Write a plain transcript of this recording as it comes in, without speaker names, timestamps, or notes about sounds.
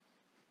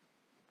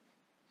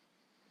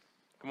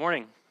Good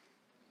morning.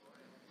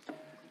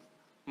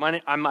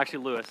 I'm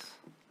actually Lewis.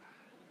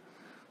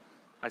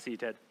 I see you,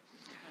 Ted.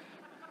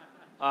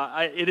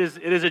 It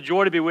is a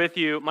joy to be with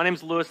you. My name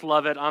is Lewis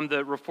Lovett. I'm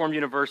the Reformed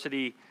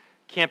University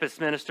campus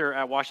minister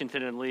at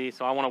Washington and Lee.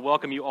 So I want to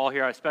welcome you all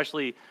here,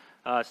 especially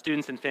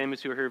students and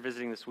families who are here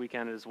visiting this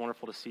weekend. It is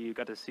wonderful to see you.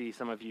 Got to see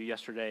some of you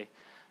yesterday.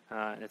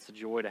 And it's a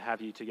joy to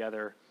have you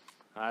together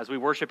as we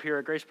worship here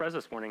at Grace Pres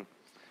this morning.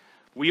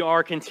 We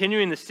are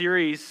continuing the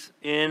series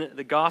in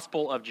the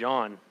Gospel of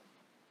John.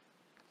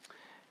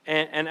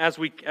 And as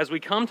we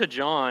come to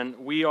John,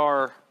 we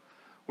are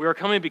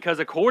coming because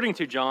according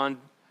to John,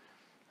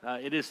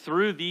 it is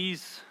through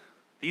these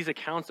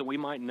accounts that we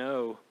might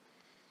know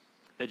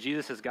that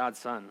Jesus is God's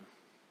Son,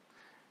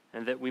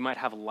 and that we might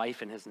have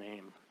life in His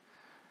name.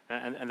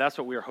 And that's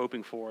what we are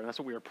hoping for, and that's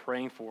what we are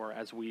praying for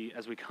as we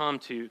come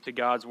to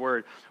God's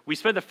Word. We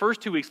spent the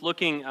first 2 weeks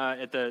looking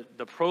at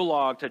the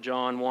prologue to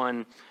John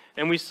 1,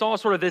 and we saw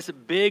sort of this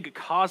big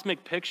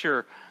cosmic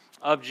picture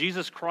of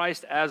Jesus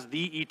Christ as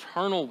the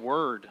eternal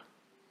Word,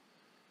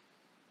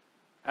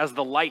 as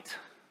the light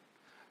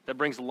that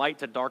brings light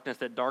to darkness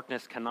that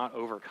darkness cannot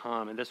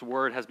overcome. And this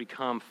Word has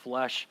become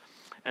flesh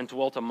and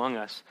dwelt among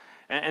us.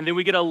 And then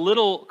we get a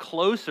little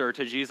closer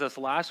to Jesus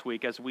last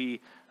week as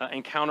we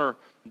encounter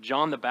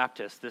John the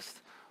Baptist,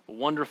 this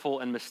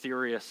wonderful and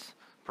mysterious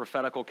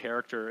prophetical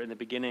character in the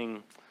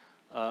beginning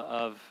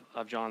of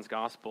John's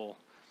Gospel,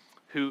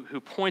 who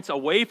points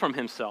away from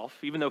himself,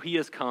 even though he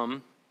has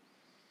come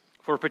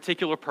for a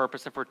particular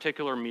purpose, a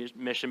particular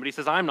mission. But he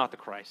says, I'm not the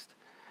Christ.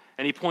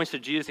 And he points to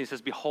Jesus and he says,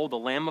 behold, the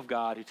Lamb of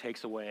God who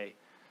takes away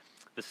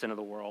the sin of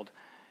the world.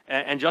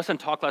 And Justin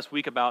talked last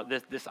week about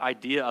this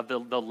idea of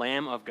the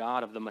Lamb of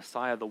God, of the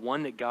Messiah, the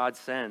one that God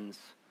sends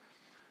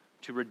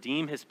to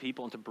redeem His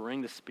people and to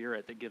bring the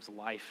Spirit that gives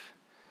life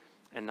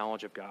and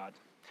knowledge of God.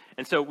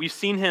 And so we've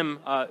seen Him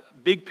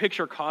big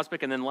picture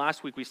cosmic, and then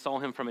last week we saw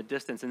Him from a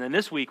distance. And then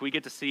this week we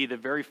get to see the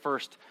very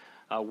first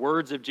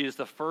words of Jesus,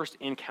 the first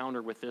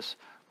encounter with this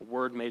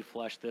Word made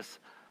flesh, this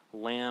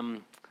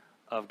Lamb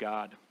of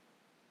God.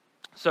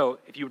 So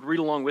if you would read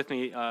along with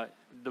me,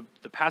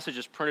 the passage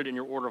is printed in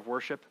your order of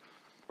worship,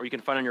 or you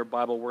can find it in your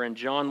Bible. We're in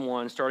John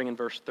 1, starting in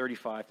verse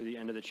 35 to the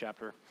end of the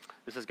chapter.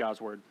 This is God's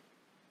Word.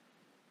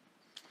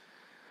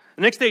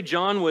 The next day,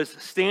 John was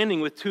standing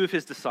with two of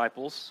his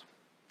disciples,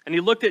 and he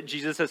looked at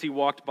Jesus as he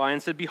walked by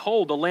and said,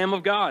 behold, the Lamb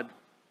of God.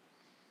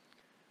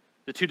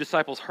 The two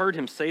disciples heard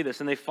him say this,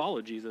 and they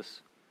followed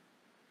Jesus.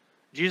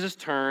 Jesus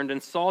turned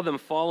and saw them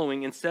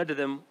following and said to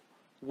them,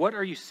 what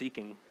are you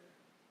seeking?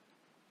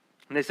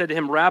 And they said to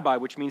him, Rabbi,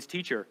 which means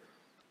teacher,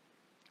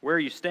 where are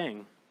you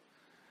staying?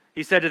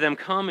 He said to them,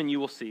 come and you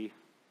will see.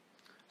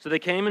 So they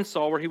came and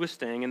saw where he was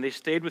staying, and they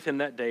stayed with him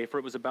that day, for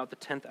it was about the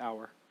 10th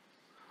hour.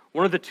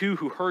 One of the two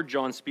who heard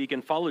John speak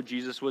and followed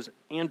Jesus was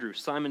Andrew,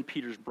 Simon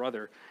Peter's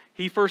brother.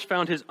 He first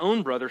found his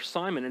own brother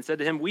Simon and said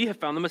to him, we have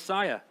found the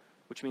Messiah,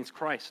 which means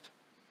Christ.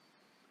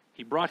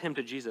 He brought him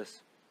to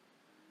Jesus.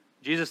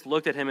 Jesus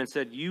looked at him and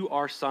said, you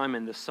are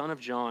Simon, the son of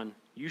John.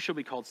 You shall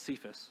be called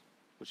Cephas,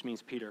 which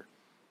means Peter.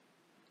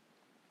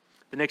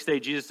 The next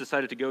day, Jesus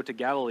decided to go to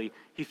Galilee.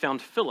 He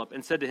found Philip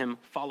and said to him,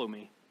 follow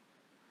me.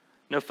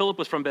 Now, Philip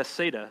was from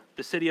Bethsaida,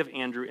 the city of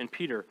Andrew and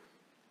Peter.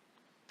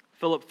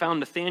 Philip found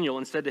Nathanael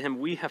and said to him,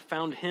 we have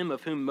found him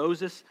of whom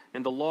Moses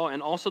and the law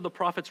and also the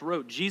prophets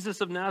wrote,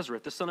 Jesus of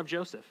Nazareth, the son of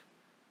Joseph.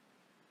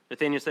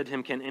 Nathanael said to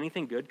him, can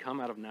anything good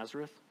come out of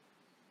Nazareth?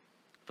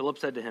 Philip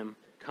said to him,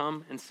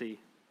 come and see.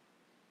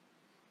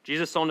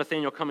 Jesus saw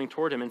Nathanael coming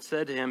toward him and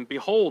said to him,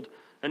 behold,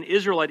 an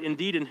Israelite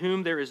indeed in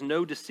whom there is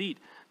no deceit.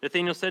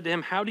 Nathanael said to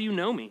him, how do you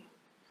know me?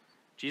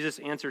 Jesus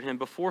answered him,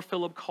 before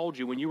Philip called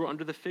you, when you were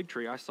under the fig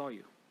tree, I saw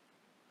you.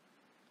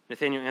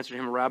 Nathanael answered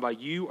him, Rabbi,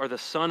 you are the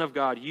Son of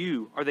God.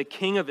 You are the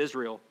King of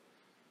Israel.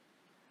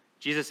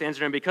 Jesus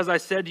answered him, because I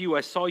said to you,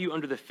 I saw you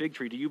under the fig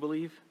tree. Do you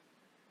believe?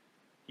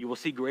 You will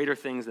see greater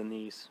things than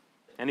these.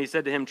 And he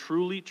said to him,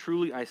 truly,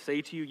 truly, I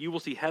say to you, you will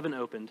see heaven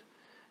opened,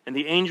 and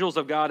the angels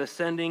of God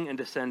ascending and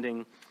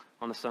descending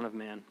on the Son of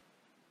Man.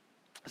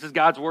 This is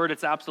God's Word.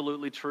 It's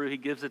absolutely true. He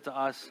gives it to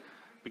us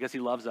because He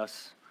loves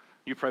us.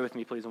 You pray with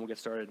me, please, and we'll get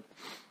started.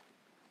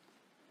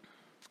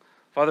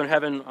 Father in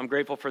heaven, I'm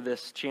grateful for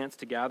this chance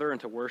to gather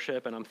and to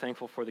worship, and I'm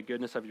thankful for the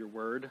goodness of your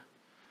Word.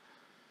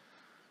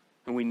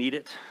 And we need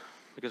it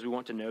because we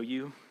want to know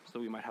you so that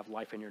we might have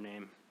life in your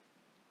name.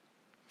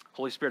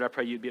 Holy Spirit, I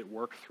pray you'd be at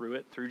work through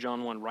it, through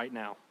John 1 right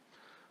now,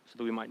 so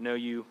that we might know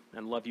you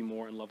and love you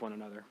more and love one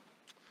another.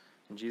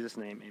 In Jesus'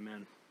 name,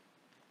 amen.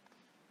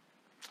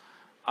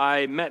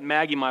 I met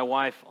Maggie, my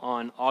wife,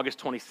 on August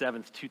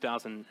 27th,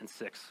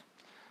 2006.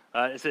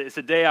 It's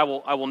a day I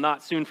will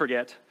not soon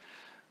forget.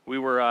 We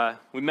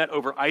met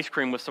over ice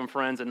cream with some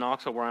friends in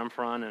Knoxville, where I'm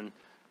from, and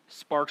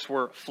sparks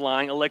were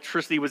flying.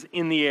 Electricity was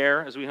in the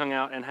air as we hung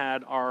out and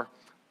had our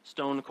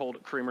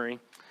stone-cold creamery.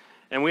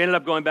 And we ended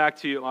up going back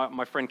to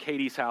my friend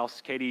Katie's house.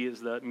 Katie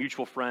is the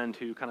mutual friend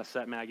who kind of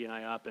set Maggie and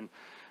I up. And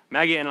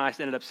Maggie and I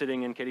ended up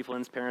sitting in Katie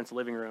Flynn's parents'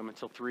 living room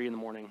until 3 in the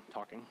morning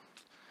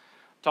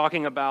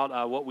talking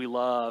about what we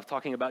love,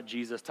 talking about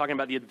Jesus, talking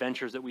about the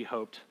adventures that we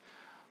hoped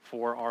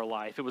for our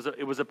life.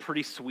 It was a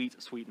pretty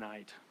sweet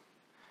night.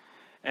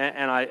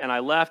 And I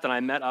left, and I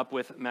met up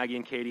with Maggie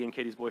and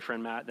Katie's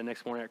boyfriend Matt the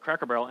next morning at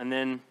Cracker Barrel, and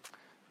then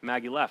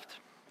Maggie left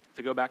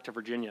to go back to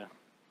Virginia,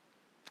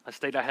 a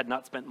state I had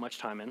not spent much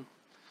time in.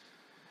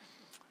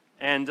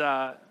 And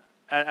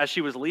as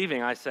she was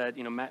leaving, I said,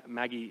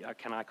 Maggie,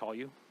 can I call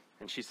you?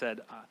 And she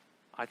said,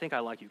 I think I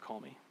like you, call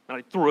me. And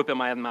I threw up in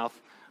my mouth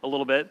a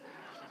little bit.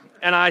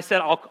 And I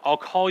said, I'll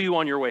call you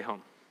on your way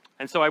home.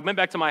 And so I went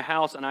back to my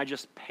house, and I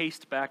just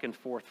paced back and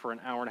forth for an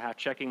hour and a half,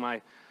 checking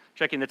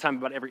the time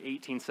about every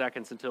 18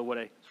 seconds until what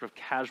a sort of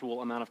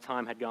casual amount of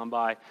time had gone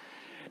by.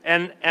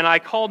 And I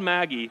called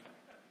Maggie,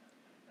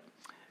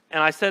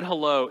 and I said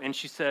hello, and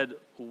she said,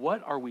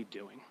 what are we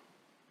doing?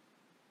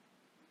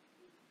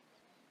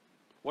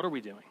 What are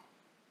we doing?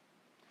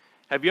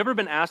 Have you ever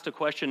been asked a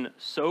question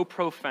so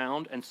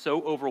profound and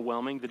so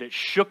overwhelming that it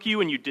shook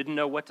you and you didn't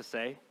know what to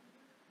say?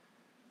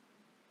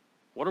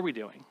 What are we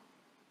doing?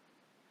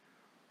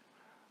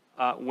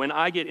 When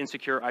I get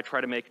insecure, I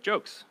try to make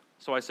jokes.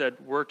 So I said,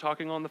 we're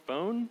talking on the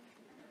phone?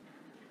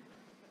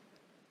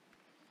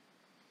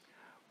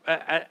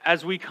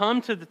 As we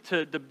come to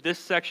this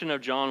section of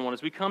John 1,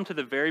 as we come to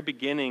the very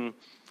beginning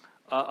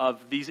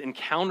of these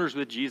encounters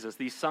with Jesus,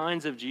 these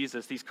signs of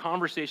Jesus, these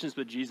conversations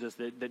with Jesus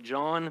that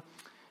John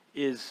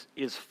is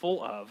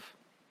full of,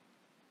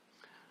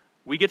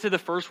 we get to the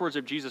first words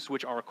of Jesus,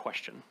 which are a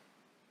question.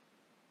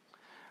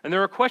 And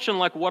they're a question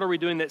like, what are we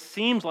doing, that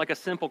seems like a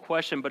simple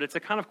question, but it's a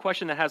kind of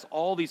question that has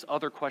all these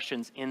other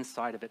questions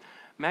inside of it.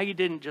 Maggie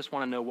didn't just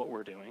want to know what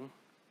we're doing.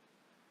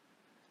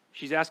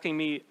 She's asking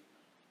me,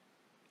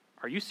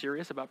 are you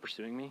serious about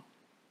pursuing me?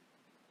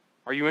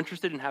 Are you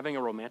interested in having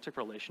a romantic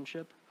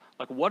relationship?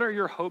 Like, what are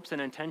your hopes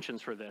and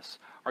intentions for this?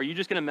 Are you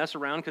just going to mess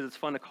around because it's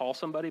fun to call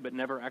somebody but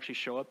never actually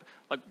show up?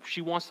 Like,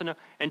 she wants to know.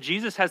 And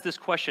Jesus has this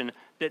question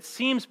that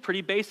seems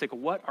pretty basic.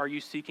 What are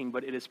you seeking?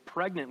 But it is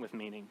pregnant with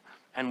meaning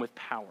and with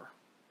power.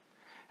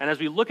 And as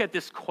we look at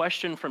this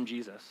question from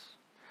Jesus,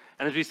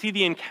 and as we see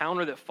the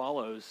encounter that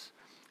follows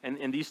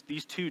in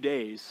these 2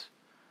 days,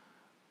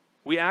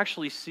 we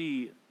actually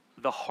see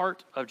the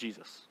heart of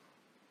Jesus.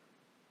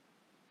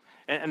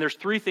 And there's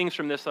 3 things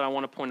from this that I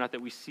want to point out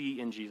that we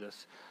see in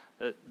Jesus.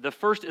 The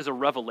first is a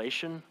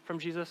revelation from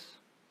Jesus.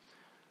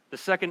 The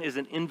second is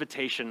an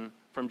invitation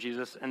from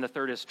Jesus. And the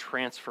third is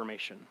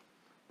transformation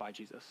by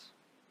Jesus.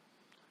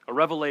 A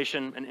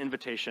revelation, an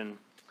invitation,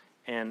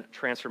 and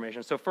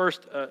transformation. So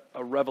first,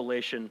 a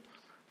revelation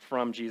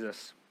from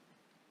Jesus.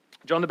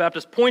 John the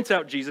Baptist points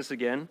out Jesus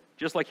again,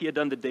 just like he had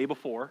done the day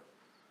before,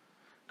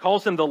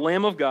 calls him the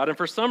Lamb of God, and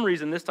for some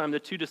reason this time the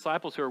 2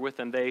 disciples who are with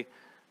him, they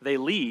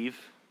leave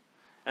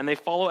and they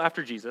follow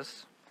after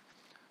Jesus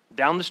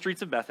down the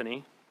streets of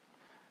Bethany,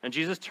 and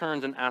Jesus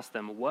turns and asks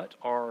them, what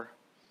are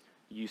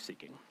you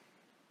seeking?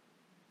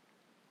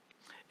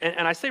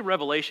 And I say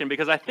revelation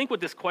because I think what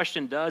this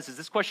question does is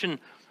this question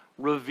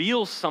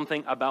reveals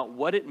something about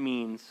what it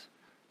means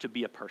to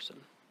be a person.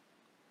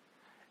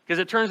 Because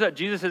it turns out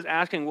Jesus is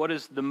asking what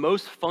is the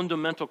most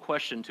fundamental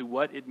question to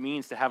what it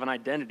means to have an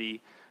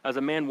identity as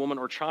a man, woman,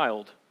 or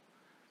child.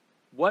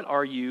 What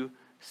are you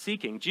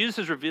seeking? Jesus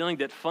is revealing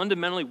that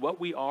fundamentally what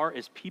we are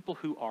is people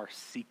who are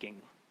seeking.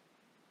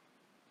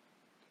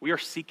 We are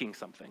seeking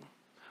something.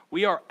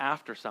 We are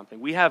after something.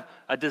 We have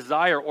a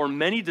desire or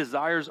many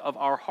desires of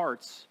our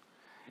hearts.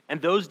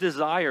 And those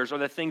desires are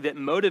the thing that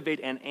motivate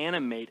and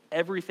animate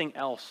everything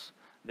else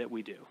that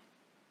we do.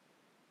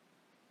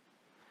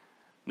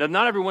 Now,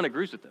 not everyone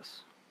agrees with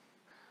this.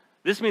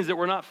 This means that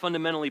we're not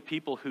fundamentally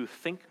people who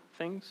think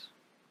things.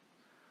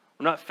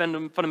 We're not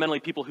fundamentally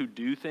people who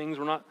do things.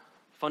 We're not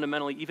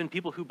fundamentally even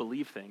people who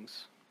believe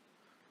things.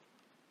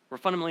 We're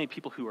fundamentally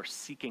people who are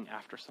seeking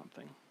after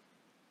something,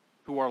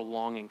 who are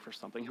longing for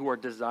something, who are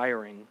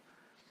desiring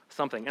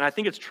something. And I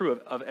think it's true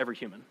of every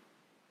human.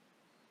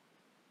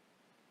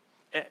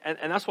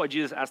 And that's why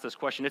Jesus asked this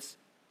question. It's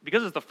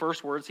because it's the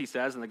first words he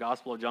says in the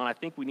Gospel of John. I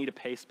think we need to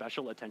pay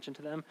special attention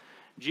to them.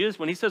 Jesus,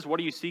 when he says, what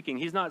are you seeking?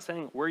 He's not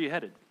saying, where are you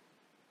headed?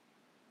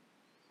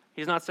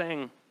 He's not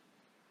saying,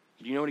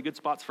 do you know any good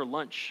spots for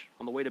lunch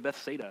on the way to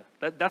Bethsaida?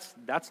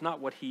 That's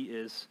not what he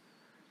is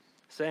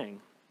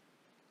saying.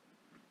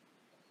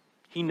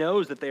 He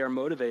knows that they are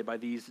motivated by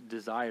these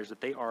desires,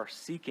 that they are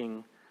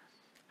seeking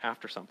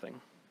after something.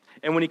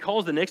 And when he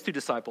calls the next 2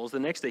 disciples, the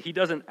next day, he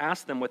doesn't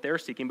ask them what they're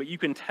seeking, but you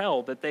can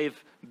tell that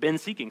they've been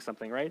seeking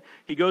something, right?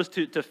 He goes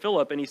to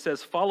Philip and he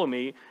says, follow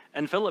me,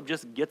 and Philip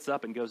just gets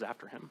up and goes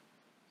after him,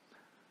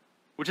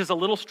 which is a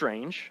little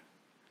strange.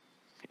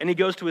 And he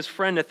goes to his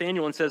friend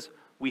Nathanael and says,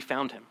 we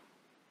found him.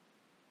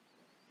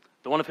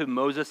 The one of whom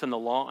Moses and the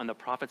law and the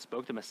prophets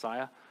spoke, the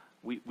Messiah,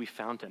 we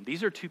found him.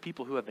 These are 2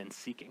 people who have been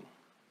seeking,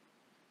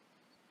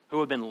 who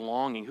have been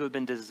longing, who have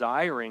been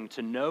desiring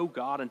to know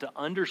God and to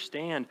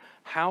understand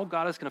how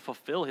God is going to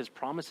fulfill his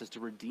promises to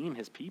redeem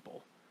his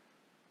people.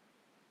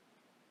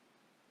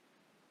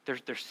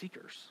 They're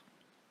seekers.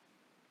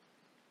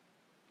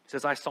 He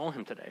says, I saw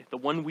him today, the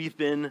one we've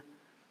been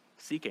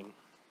seeking.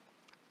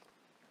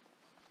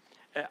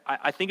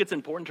 I think it's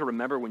important to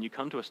remember when you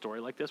come to a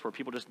story like this where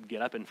people just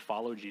get up and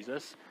follow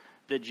Jesus,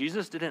 that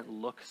Jesus didn't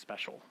look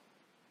special.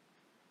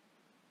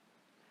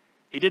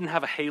 He didn't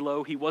have a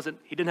halo. He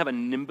didn't have a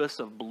nimbus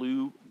of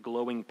blue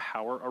glowing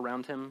power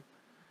around him.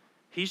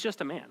 He's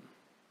just a man.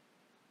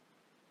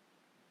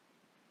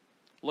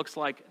 Looks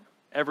like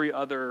every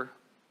other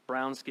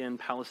brown-skinned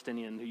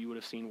Palestinian who you would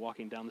have seen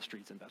walking down the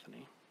streets in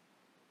Bethany.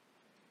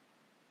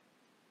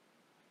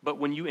 But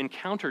when you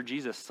encounter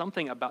Jesus,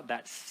 something about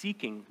that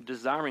seeking,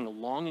 desiring,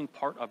 longing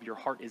part of your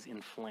heart is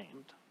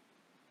inflamed.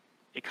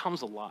 It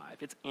comes alive.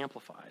 It's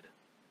amplified.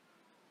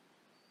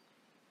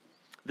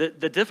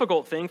 The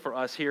difficult thing for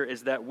us here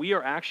is that we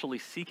are actually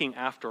seeking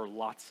after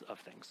lots of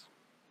things.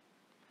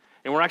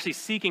 And we're actually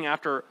seeking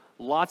after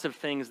lots of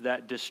things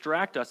that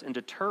distract us and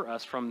deter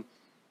us from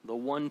the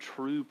one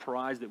true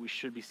prize that we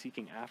should be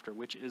seeking after,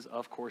 which is,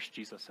 of course,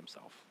 Jesus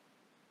himself.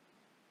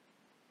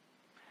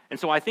 And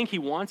so I think he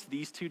wants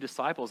these two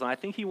disciples, and I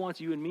think he wants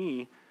you and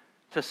me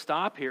to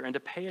stop here and to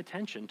pay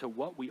attention to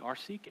what we are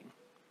seeking.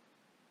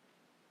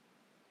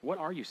 What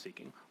are you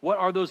seeking? What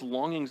are those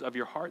longings of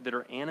your heart that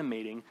are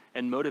animating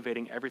and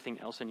motivating everything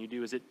else in you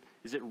do? Is it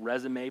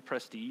resume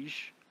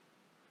prestige?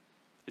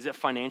 Is it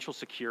financial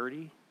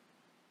security?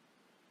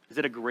 Is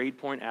it a grade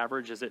point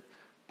average? Is it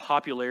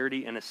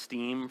popularity and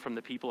esteem from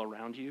the people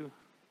around you?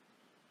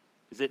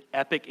 Is it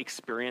epic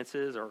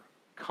experiences or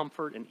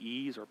comfort and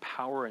ease or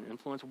power and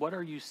influence? What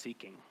are you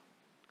seeking?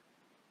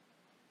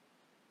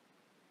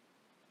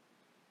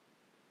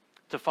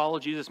 To follow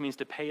Jesus means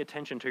to pay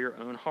attention to your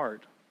own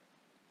heart.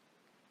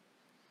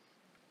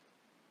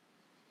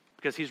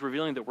 Because he's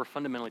revealing that we're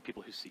fundamentally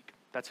people who seek.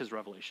 That's his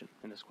revelation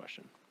in this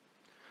question.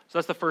 So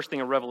that's the first thing,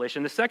 a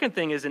revelation. The second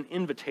thing is an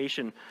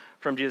invitation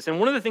from Jesus. And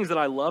one of the things that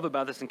I love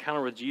about this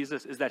encounter with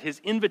Jesus is that his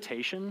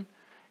invitation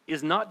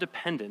is not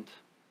dependent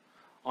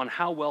on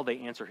how well they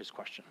answer his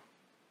question.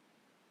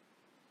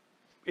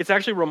 It's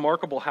actually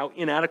remarkable how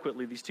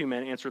inadequately these two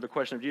men answer the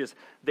question of Jesus.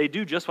 They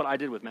do just what I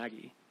did with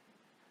Maggie.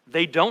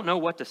 They don't know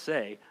what to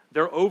say.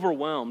 They're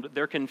overwhelmed.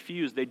 They're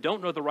confused. They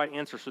don't know the right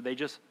answer, so they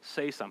just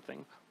say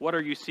something. What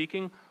are you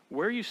seeking?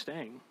 Where are you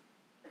staying?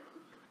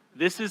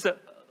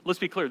 Let's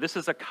be clear, this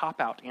is a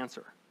cop-out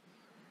answer.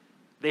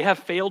 They have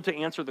failed to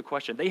answer the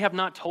question. They have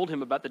not told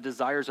him about the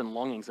desires and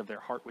longings of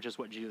their heart, which is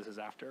what Jesus is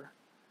after.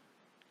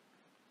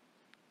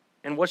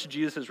 And what's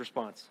Jesus'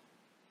 response?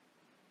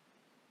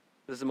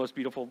 This is one of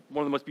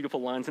the most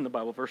beautiful lines in the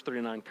Bible, verse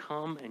 39,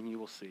 "Come and you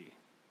will see."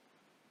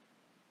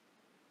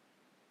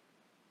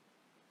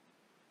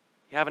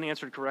 You haven't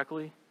answered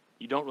correctly?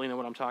 You don't really know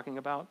what I'm talking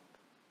about?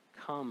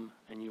 Come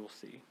and you will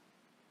see.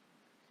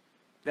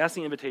 That's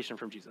the invitation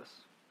from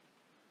Jesus.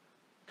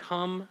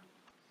 Come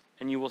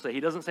and you will see. He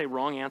doesn't say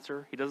wrong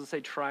answer. He doesn't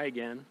say try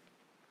again.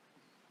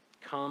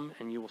 Come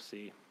and you will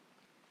see.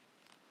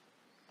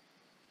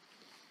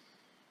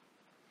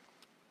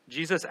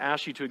 Jesus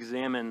asks you to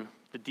examine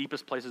the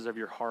deepest places of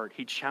your heart.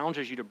 He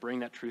challenges you to bring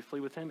that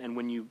truthfully with him. And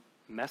when you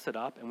mess it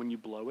up and when you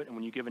blow it and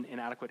when you give an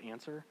inadequate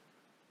answer,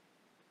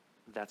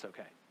 that's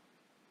okay.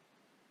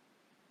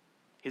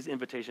 His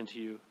invitation to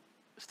you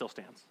still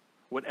stands.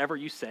 Whatever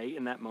you say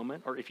in that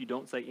moment, or if you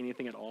don't say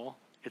anything at all,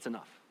 it's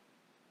enough.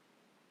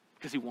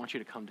 Because he wants you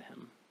to come to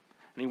him.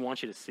 And he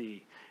wants you to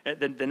see.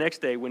 The next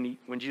day, when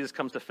Jesus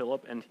comes to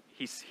Philip and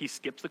he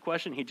skips the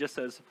question, he just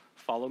says,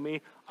 "Follow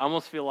me." I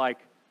almost feel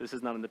like, this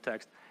is not in the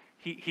text,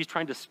 he's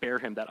trying to spare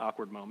him that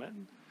awkward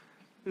moment.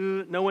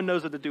 No one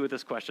knows what to do with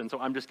this question, so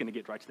I'm just going to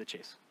get right to the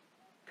chase.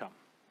 Come.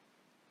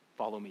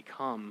 Follow me.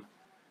 Come,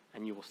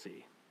 and you will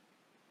see.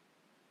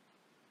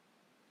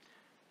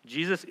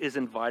 Jesus is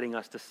inviting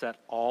us to set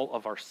all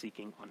of our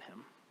seeking on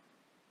him.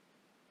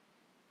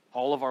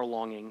 All of our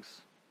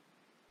longings,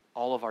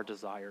 all of our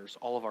desires,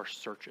 all of our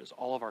searches,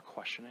 all of our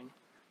questioning.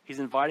 He's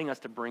inviting us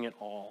to bring it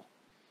all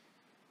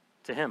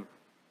to him.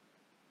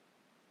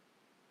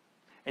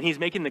 And he's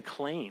making the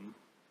claim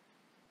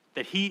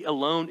that he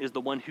alone is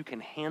the one who can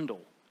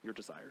handle your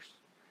desires.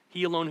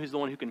 He alone is the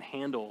one who can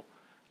handle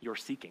your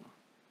seeking.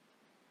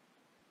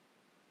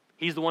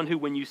 He's the one who,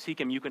 when you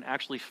seek him, you can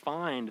actually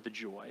find the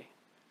joy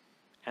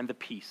and the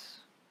peace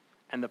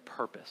and the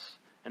purpose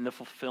and the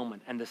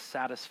fulfillment and the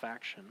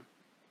satisfaction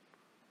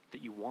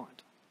that you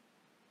want,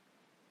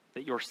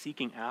 that you're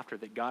seeking after,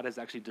 that God has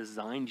actually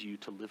designed you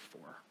to live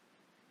for.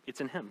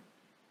 It's in him.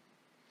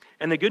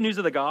 And the good news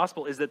of the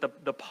gospel is that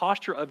the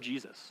posture of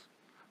Jesus,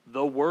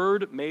 the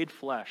Word made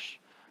flesh,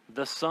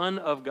 the Son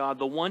of God,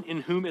 the one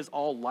in whom is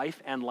all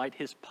life and light,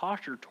 his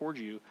posture towards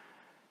you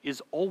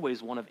is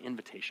always one of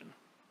invitation.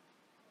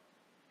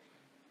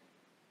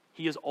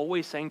 He is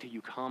always saying to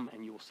you, come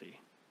and you will see.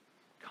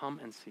 Come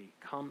and see.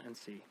 Come and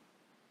see.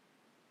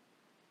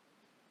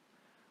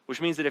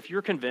 Which means that if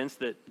you're convinced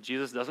that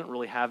Jesus doesn't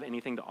really have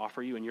anything to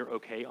offer you and you're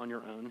okay on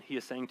your own, he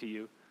is saying to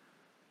you,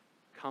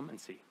 come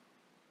and see.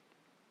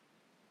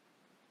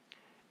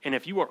 And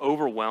if you are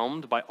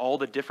overwhelmed by all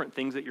the different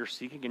things that you're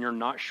seeking and you're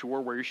not sure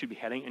where you should be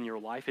heading in your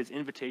life, his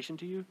invitation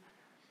to you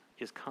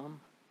is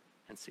come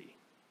and see.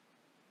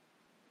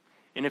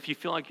 And if you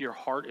feel like your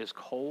heart is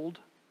cold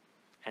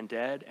and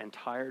dead and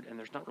tired and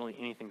there's not really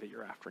anything that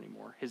you're after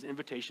anymore, his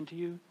invitation to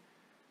you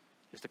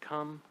is to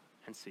come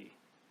and see.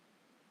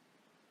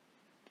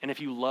 And if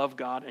you love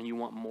God and you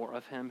want more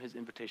of him, his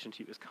invitation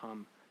to you is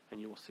come and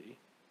you will see.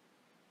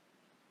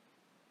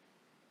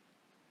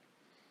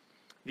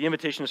 The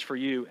invitation is for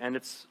you, and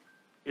it's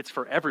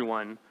for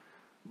everyone,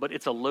 but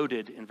it's a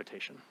loaded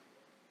invitation.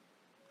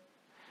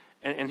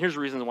 And here's the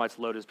reason why it's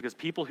loaded, is because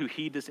people who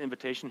heed this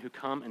invitation, who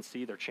come and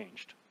see, they're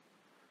changed.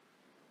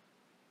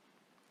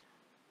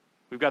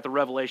 We've got the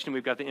revelation,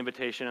 we've got the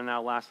invitation, and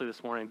now lastly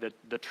this morning,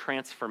 the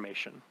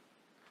transformation.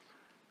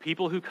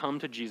 People who come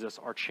to Jesus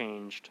are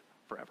changed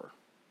forever.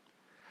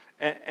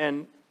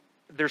 And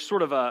there's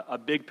sort of a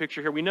big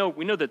picture here. We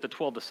know that the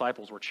 12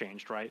 disciples were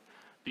changed, right?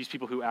 These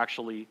people who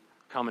actually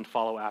come and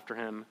follow after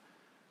him.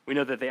 We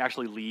know that they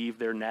actually leave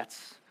their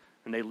nets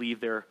and they leave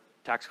their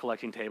tax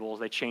collecting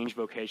tables. They change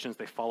vocations.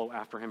 They follow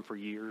after him for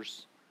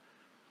years.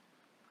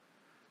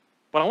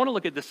 But I want to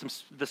look at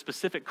the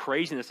specific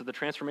craziness of the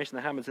transformation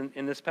that happens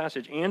in this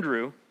passage.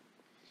 Andrew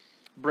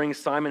brings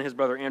Simon, his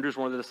brother. Andrew's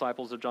one of the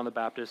disciples of John the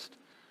Baptist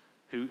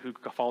who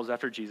follows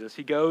after Jesus.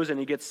 He goes and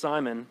he gets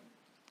Simon.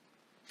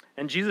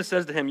 And Jesus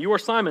says to him, "You are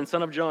Simon,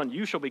 son of John.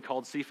 You shall be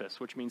called Cephas,"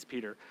 which means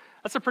Peter.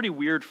 That's a pretty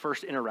weird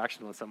first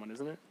interaction with someone,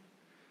 isn't it?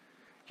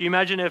 Can you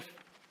imagine if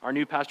our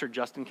new pastor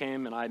Justin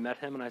came and I met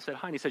him and I said,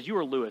 "Hi," and he says, "You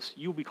are Lewis.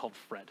 You will be called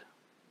Fred."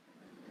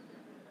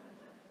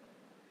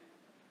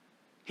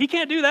 He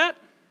can't do that.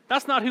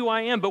 That's not who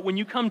I am. But when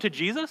you come to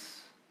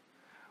Jesus,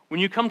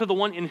 when you come to the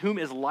one in whom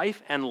is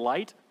life and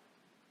light,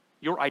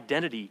 your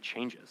identity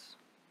changes.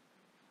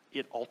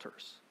 It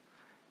alters.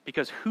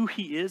 Because who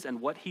he is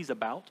and what he's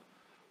about,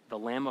 the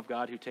Lamb of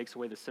God who takes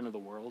away the sin of the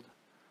world,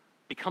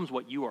 becomes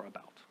what you are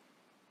about.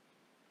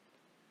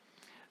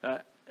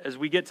 As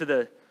we get to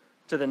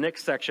the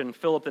next section,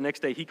 Philip the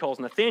next day, he calls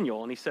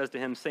Nathanael, and he says to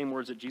him same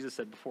words that Jesus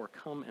said before,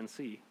 "Come and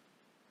see."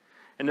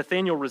 And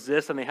Nathanael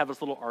resists, and they have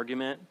this little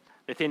argument.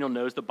 Nathanael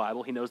knows the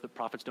Bible. He knows that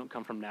prophets don't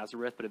come from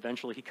Nazareth, but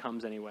eventually he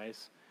comes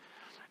anyways.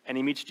 And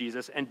he meets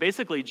Jesus, and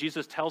basically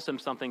Jesus tells him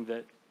something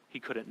that he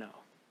couldn't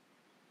know.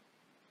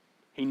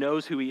 He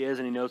knows who he is,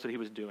 and he knows what he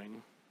was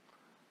doing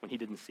when he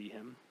didn't see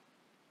him.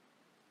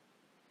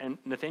 And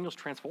Nathanael's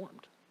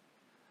transformed.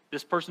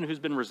 This person who's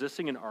been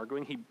resisting and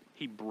arguing,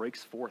 he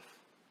breaks forth.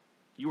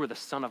 "You are the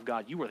Son of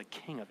God. You are the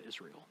King of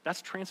Israel."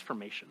 That's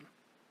transformation.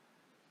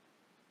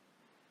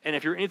 And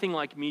if you're anything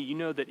like me, you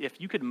know that if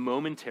you could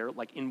momentarily,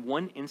 like in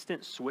one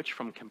instant, switch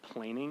from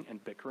complaining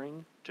and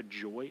bickering to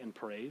joy and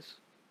praise,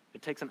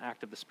 it takes an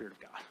act of the Spirit of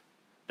God.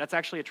 That's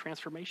actually a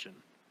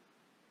transformation.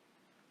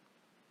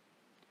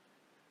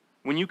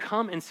 When you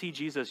come and see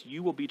Jesus,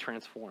 you will be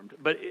transformed,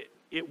 but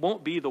it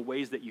won't be the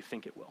ways that you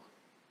think it will.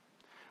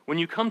 When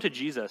you come to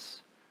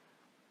Jesus,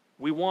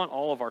 we want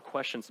all of our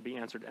questions to be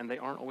answered, and they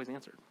aren't always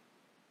answered.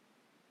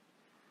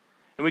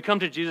 And we come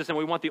to Jesus and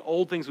we want the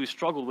old things we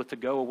struggled with to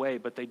go away,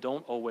 but they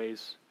don't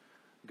always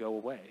go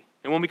away.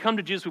 And when we come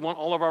to Jesus, we want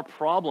all of our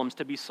problems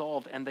to be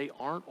solved, and they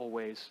aren't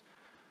always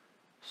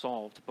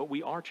solved, but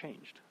we are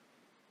changed.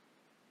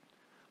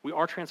 We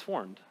are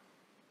transformed.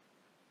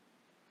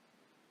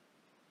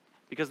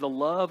 Because the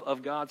love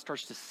of God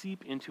starts to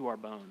seep into our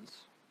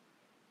bones.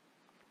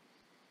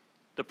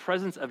 The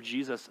presence of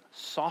Jesus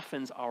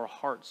softens our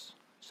hearts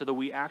so that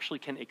we actually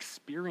can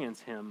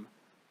experience him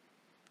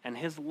and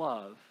his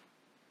love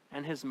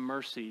and his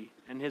mercy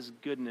and his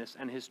goodness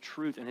and his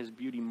truth and his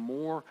beauty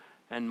more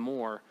and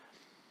more.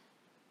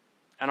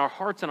 And our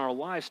hearts and our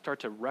lives start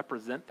to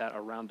represent that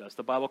around us.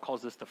 The Bible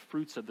calls this the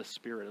fruits of the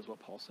Spirit, is what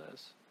Paul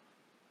says.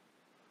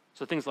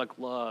 So things like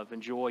love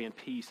and joy and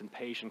peace and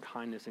patience and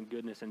kindness and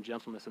goodness and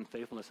gentleness and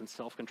faithfulness and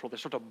self-control, they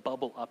start to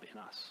bubble up in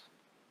us.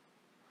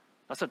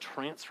 That's a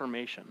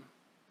transformation.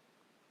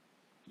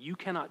 You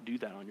cannot do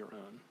that on your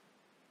own.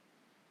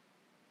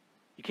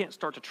 You can't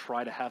start to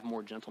try to have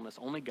more gentleness.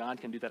 Only God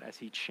can do that as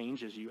he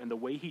changes you. And the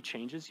way he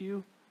changes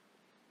you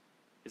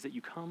is that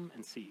you come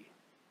and see,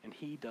 and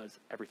he does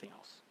everything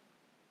else.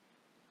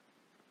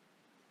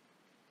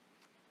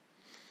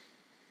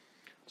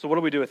 So what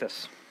do we do with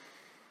this?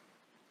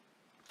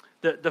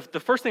 The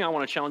first thing I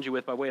want to challenge you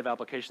with by way of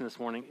application this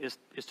morning is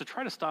to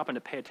try to stop and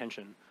to pay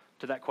attention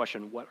to that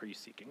question, what are you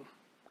seeking?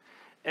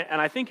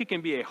 And I think it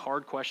can be a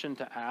hard question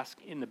to ask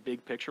in the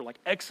big picture,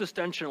 like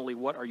existentially,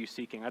 what are you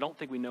seeking? I don't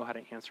think we know how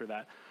to answer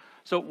that.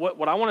 So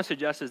what I want to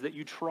suggest is that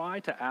you try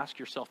to ask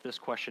yourself this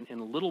question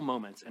in little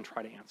moments and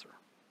try to answer.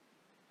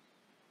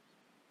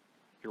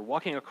 You're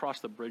walking across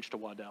the bridge to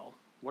Waddell.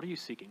 What are you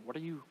seeking? What are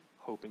you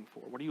hoping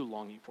for? What are you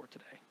longing for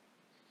today?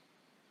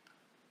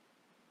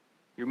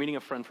 You're meeting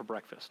a friend for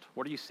breakfast.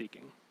 What are you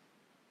seeking?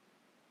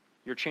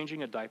 You're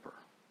changing a diaper.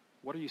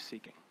 What are you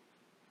seeking?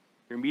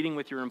 You're meeting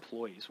with your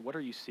employees. What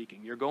are you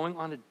seeking? You're going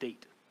on a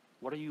date.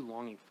 What are you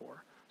longing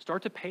for?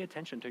 Start to pay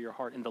attention to your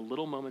heart in the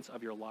little moments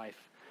of your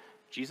life.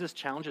 Jesus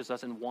challenges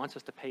us and wants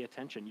us to pay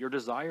attention. Your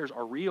desires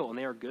are real and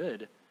they are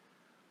good.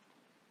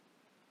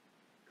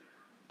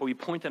 But we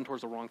point them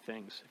towards the wrong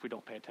things if we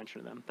don't pay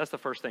attention to them. That's the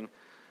first thing.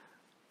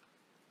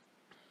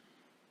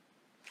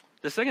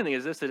 The second thing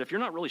is this, that if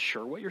you're not really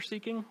sure what you're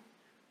seeking,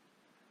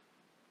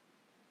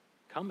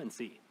 come and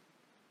see.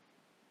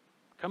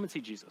 Come and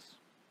see Jesus.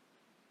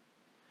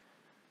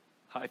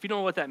 If you don't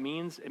know what that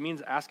means, it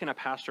means asking a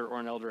pastor or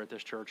an elder at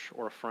this church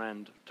or a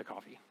friend to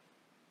coffee.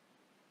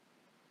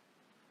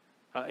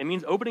 It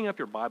means opening up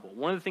your Bible.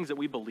 One of the things that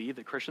we believe,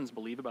 that Christians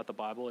believe about the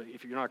Bible,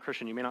 if you're not a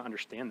Christian, you may not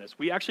understand this.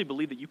 We actually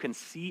believe that you can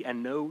see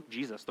and know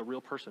Jesus, the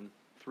real person,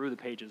 through the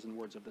pages and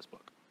words of this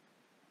book.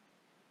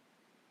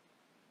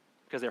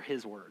 Because they're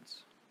his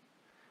words.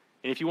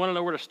 And if you want to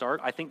know where to start,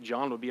 I think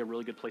John would be a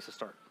really good place to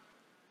start.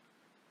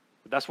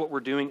 But that's what we're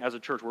doing as a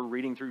church. We're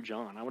reading through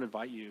John. I would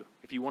invite you,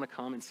 if you want to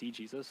come and see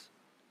Jesus,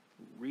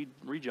 read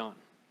John.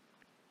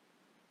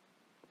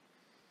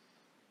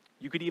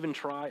 You could even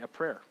try a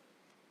prayer.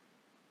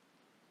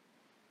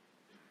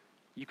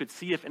 You could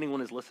see if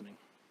anyone is listening.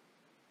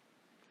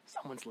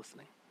 Someone's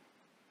listening.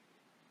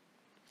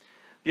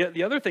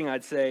 The other thing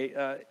I'd say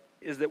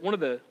is that one of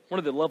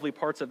the lovely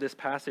parts of this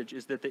passage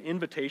is that the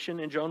invitation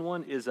in John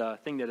 1 is a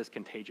thing that is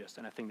contagious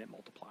and a thing that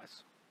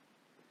multiplies.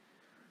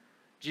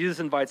 Jesus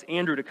invites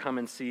Andrew to come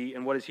and see,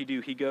 and what does he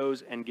do? He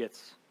goes and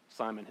gets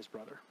Simon, his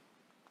brother.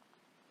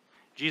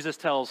 Jesus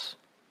tells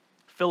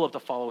Philip to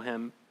follow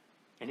him,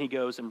 and he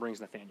goes and brings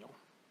Nathanael.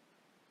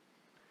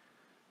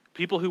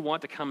 People who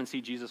want to come and see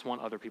Jesus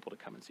want other people to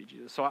come and see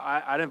Jesus. So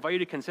I'd invite you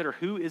to consider,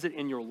 who is it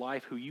in your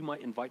life who you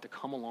might invite to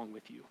come along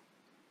with you,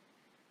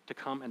 to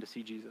come and to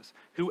see Jesus?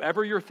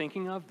 Whoever you're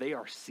thinking of, they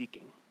are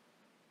seeking.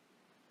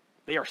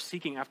 They are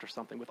seeking after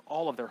something. With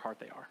all of their heart,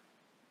 they are.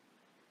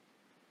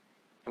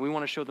 And we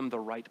want to show them the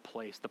right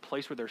place, the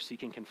place where they're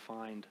seeking can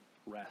find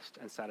rest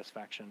and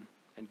satisfaction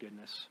and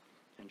goodness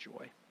and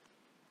joy.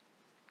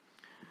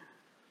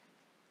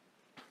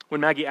 When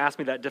Maggie asked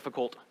me that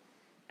difficult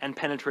and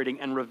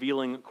penetrating and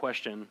revealing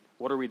question,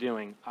 what are we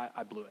doing?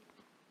 I blew it.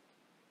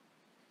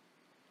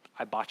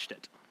 I botched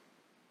it.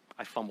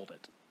 I fumbled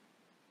it.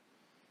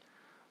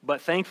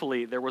 But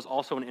thankfully, there was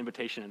also an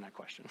invitation in that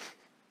question.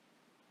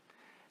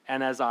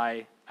 And as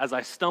I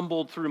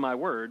stumbled through my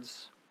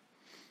words,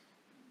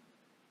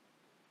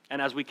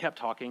 and as we kept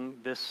talking,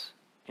 this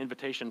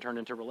invitation turned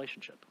into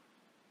relationship.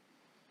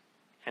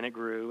 And it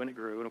grew, and it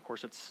grew, and of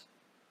course it's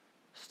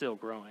still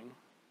growing.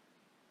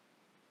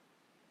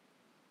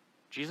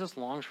 Jesus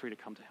longs for you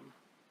to come to him.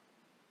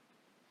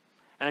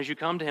 And as you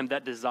come to him,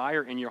 that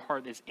desire in your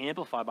heart is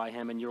amplified by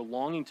him, and your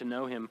longing to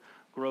know him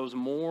grows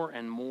more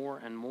and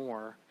more and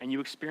more, and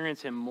you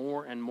experience him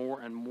more and more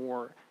and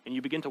more, and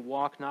you begin to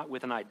walk not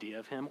with an idea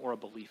of him or a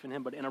belief in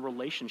him, but in a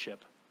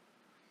relationship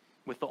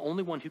with the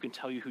only one who can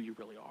tell you who you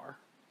really are,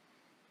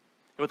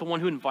 and with the one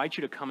who invites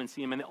you to come and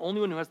see him, and the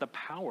only one who has the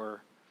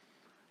power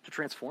to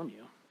transform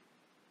you.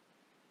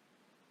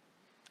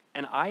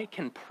 And I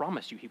can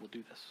promise you he will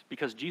do this,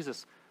 because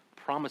Jesus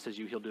promises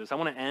you he'll do this. I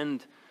want to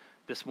end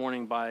this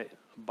morning by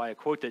a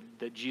quote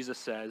that Jesus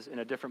says in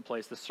a different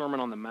place, the Sermon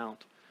on the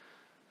Mount,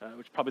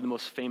 which is probably the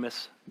most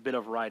famous bit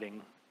of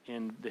writing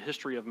in the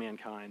history of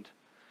mankind.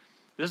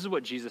 This is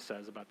what Jesus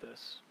says about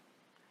this.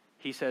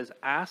 He says,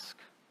 ask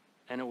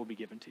and it will be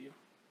given to you.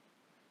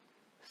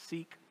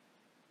 Seek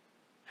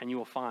and you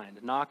will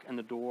find. Knock and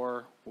the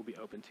door will be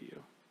open to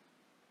you.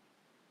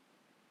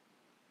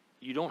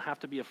 You don't have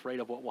to be afraid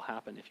of what will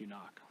happen if you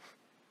knock.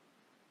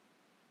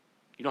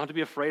 You don't have to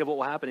be afraid of what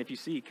will happen if you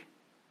seek.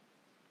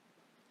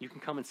 You can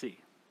come and see.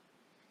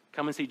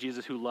 Come and see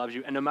Jesus who loves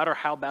you. And no matter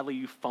how badly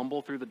you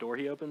fumble through the door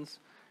he opens,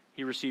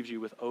 he receives you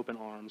with open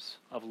arms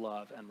of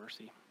love and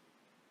mercy.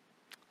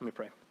 Let me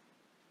pray.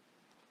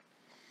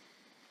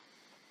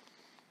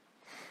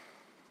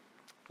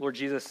 Lord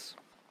Jesus,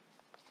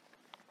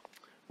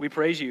 we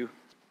praise you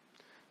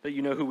that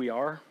you know who we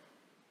are.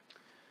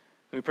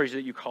 And we praise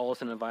you that you call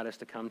us and invite us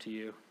to come to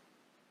you.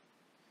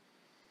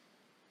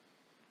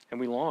 And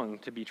we long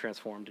to be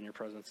transformed in your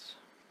presence.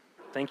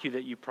 Thank you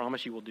that you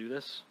promise you will do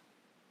this.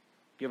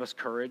 Give us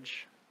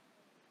courage.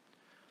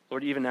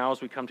 Lord, even now as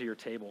we come to your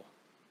table,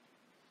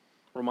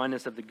 remind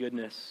us of the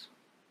goodness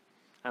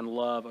and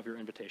love of your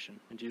invitation.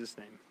 In Jesus'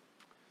 name,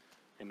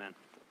 amen.